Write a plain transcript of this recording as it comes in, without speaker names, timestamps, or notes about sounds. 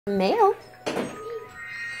Mail.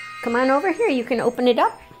 Come on over here. You can open it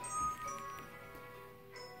up.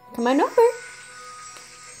 Come on over.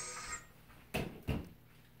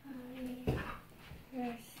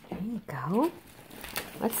 There you go.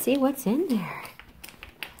 Let's see what's in there.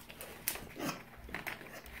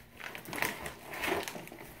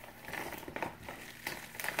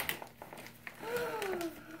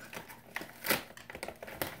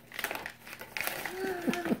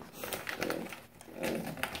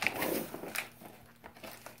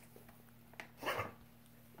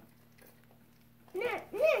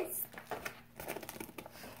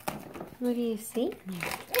 What do you see?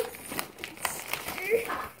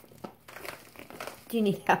 Do you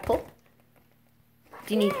need help?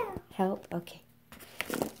 Do you need help? Okay.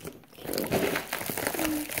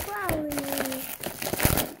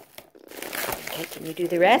 Okay, can you do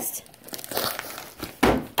the rest?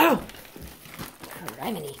 Oh!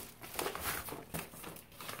 Criminy.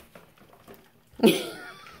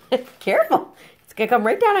 Careful. It's going to come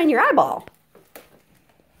right down on your eyeball.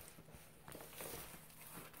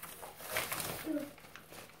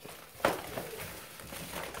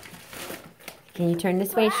 Can you turn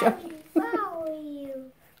this way? Show.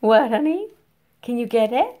 What, honey? Can you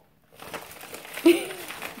get it?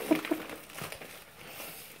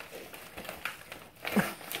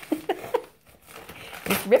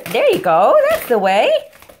 Just rip. There you go. That's the way.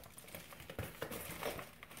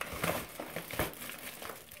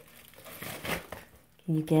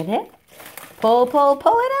 Can you get it? Pull, pull,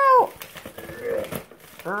 pull it out.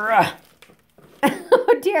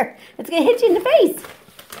 Oh dear. It's going to hit you in the face.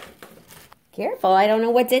 Careful, I don't know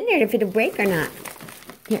what's in there, if it'll break or not.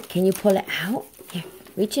 Here, can you pull it out? Here,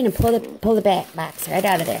 reach in and pull the back box right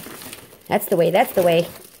out of there. That's the way, that's the way.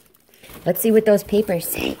 Let's see what those papers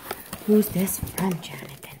say. Who's this from,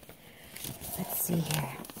 Jonathan? Let's see here.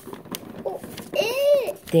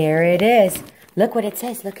 There it is. Look what it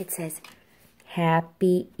says, look, it says,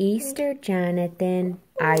 Happy Easter, Jonathan.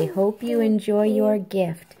 I hope you enjoy your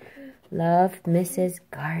gift. Love, Mrs.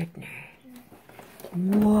 Gardner.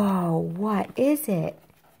 Whoa, what is it?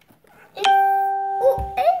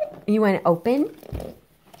 You want to open?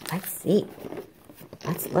 Let's see.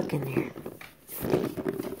 Let's look in there.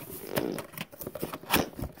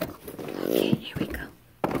 Okay, here we go.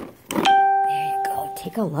 There you go.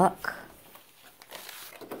 Take a look.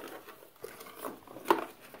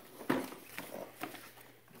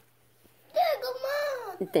 There you go,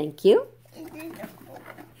 Mom. Thank you.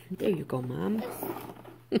 There you go, Mom.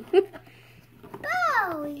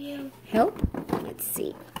 Help? Let's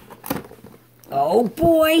see. Oh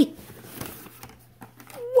boy!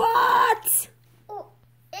 What?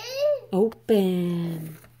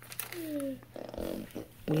 Open.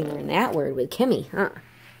 We learned that word with Kimmy, huh?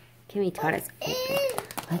 Kimmy taught us open.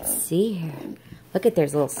 Let's see here. Look at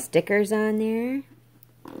there's little stickers on there.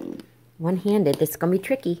 One-handed. This is gonna be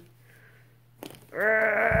tricky.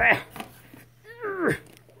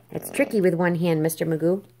 That's tricky with one hand, Mr.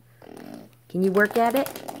 Magoo. Can you work at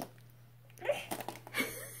it?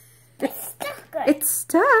 It's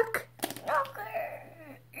stuck.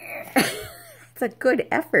 It's a good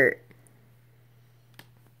effort.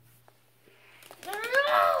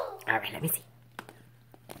 All right, let me see.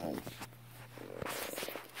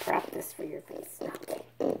 Prop this for your face.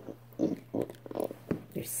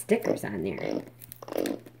 There's stickers on there.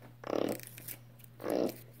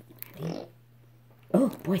 Oh,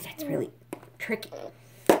 boy, that's really tricky.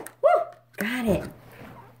 Woo! Got it.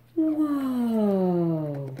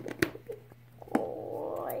 Whoa.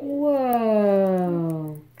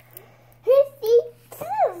 Whoa.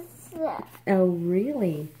 Oh,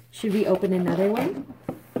 really? Should we open another one?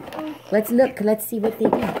 Let's look. Let's see what they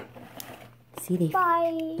do. See, they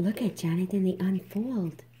look at Jonathan. They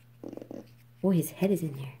unfold. Oh, his head is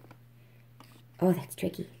in there. Oh, that's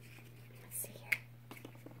tricky. Let's see here.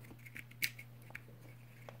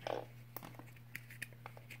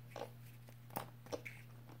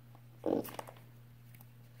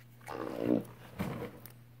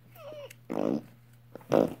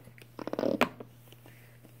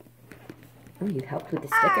 Oh, you helped with the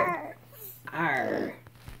sticker. Arr.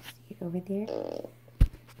 See it over there?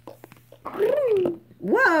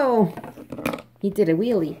 Whoa! He did a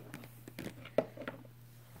wheelie.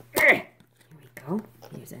 Here we go.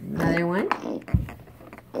 Here's another one.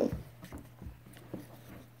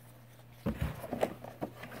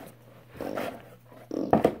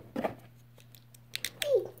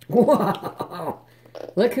 Whoa!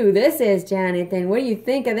 Look who this is, Jonathan. What do you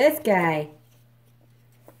think of this guy?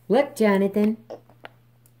 Look, Jonathan.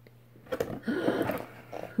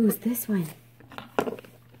 Who's this one?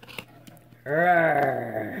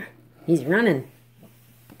 He's running.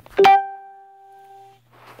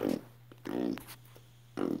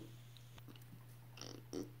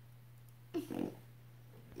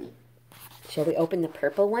 Shall we open the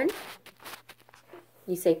purple one?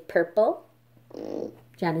 You say purple.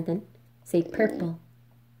 Jonathan, say purple.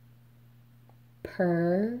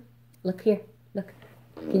 Look here. Look.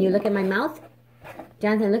 Can you look at my mouth?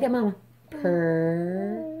 Jonathan, look at Mama.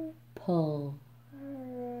 Purple.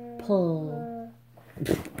 Pull.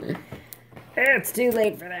 It's too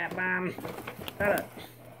late for that, Mom. Let's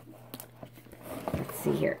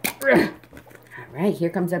see here. All right, here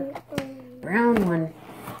comes a brown one.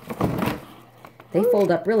 They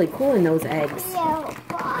fold up really cool in those eggs.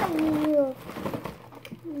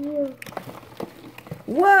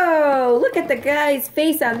 Whoa, look at the guy's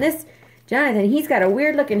face on this. Jonathan, he's got a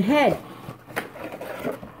weird looking head.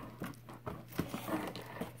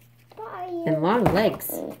 And long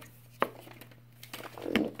legs.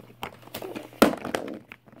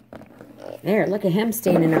 There, look at him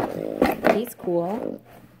standing up. He's cool.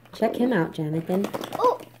 Check him out, Jonathan.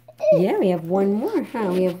 Yeah, we have one more, huh?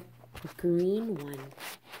 We have a green one.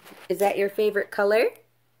 Is that your favorite color?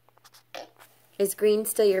 Is green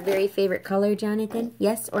still your very favorite color, Jonathan?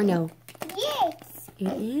 Yes or no? Yes.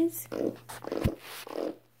 It is?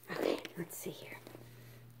 Okay, let's see here.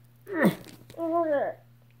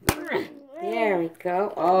 There we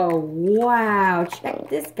go. Oh, wow. Check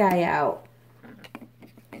this guy out.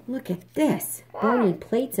 Look at this. Bony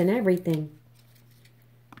plates and everything.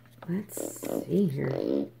 Let's see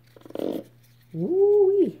here.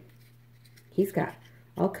 Woo-wee. He's got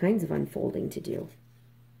all kinds of unfolding to do.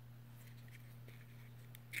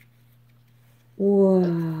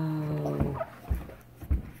 Whoa.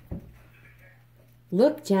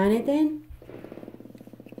 Look, Jonathan.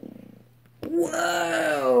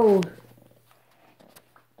 Whoa.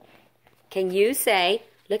 Can you say,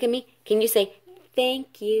 look at me, can you say,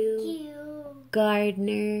 thank you,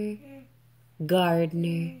 Gardner,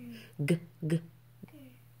 Gardner,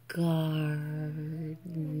 Gardner.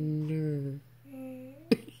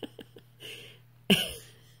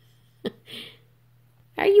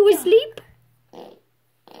 Are you asleep?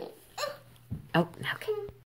 Oh, now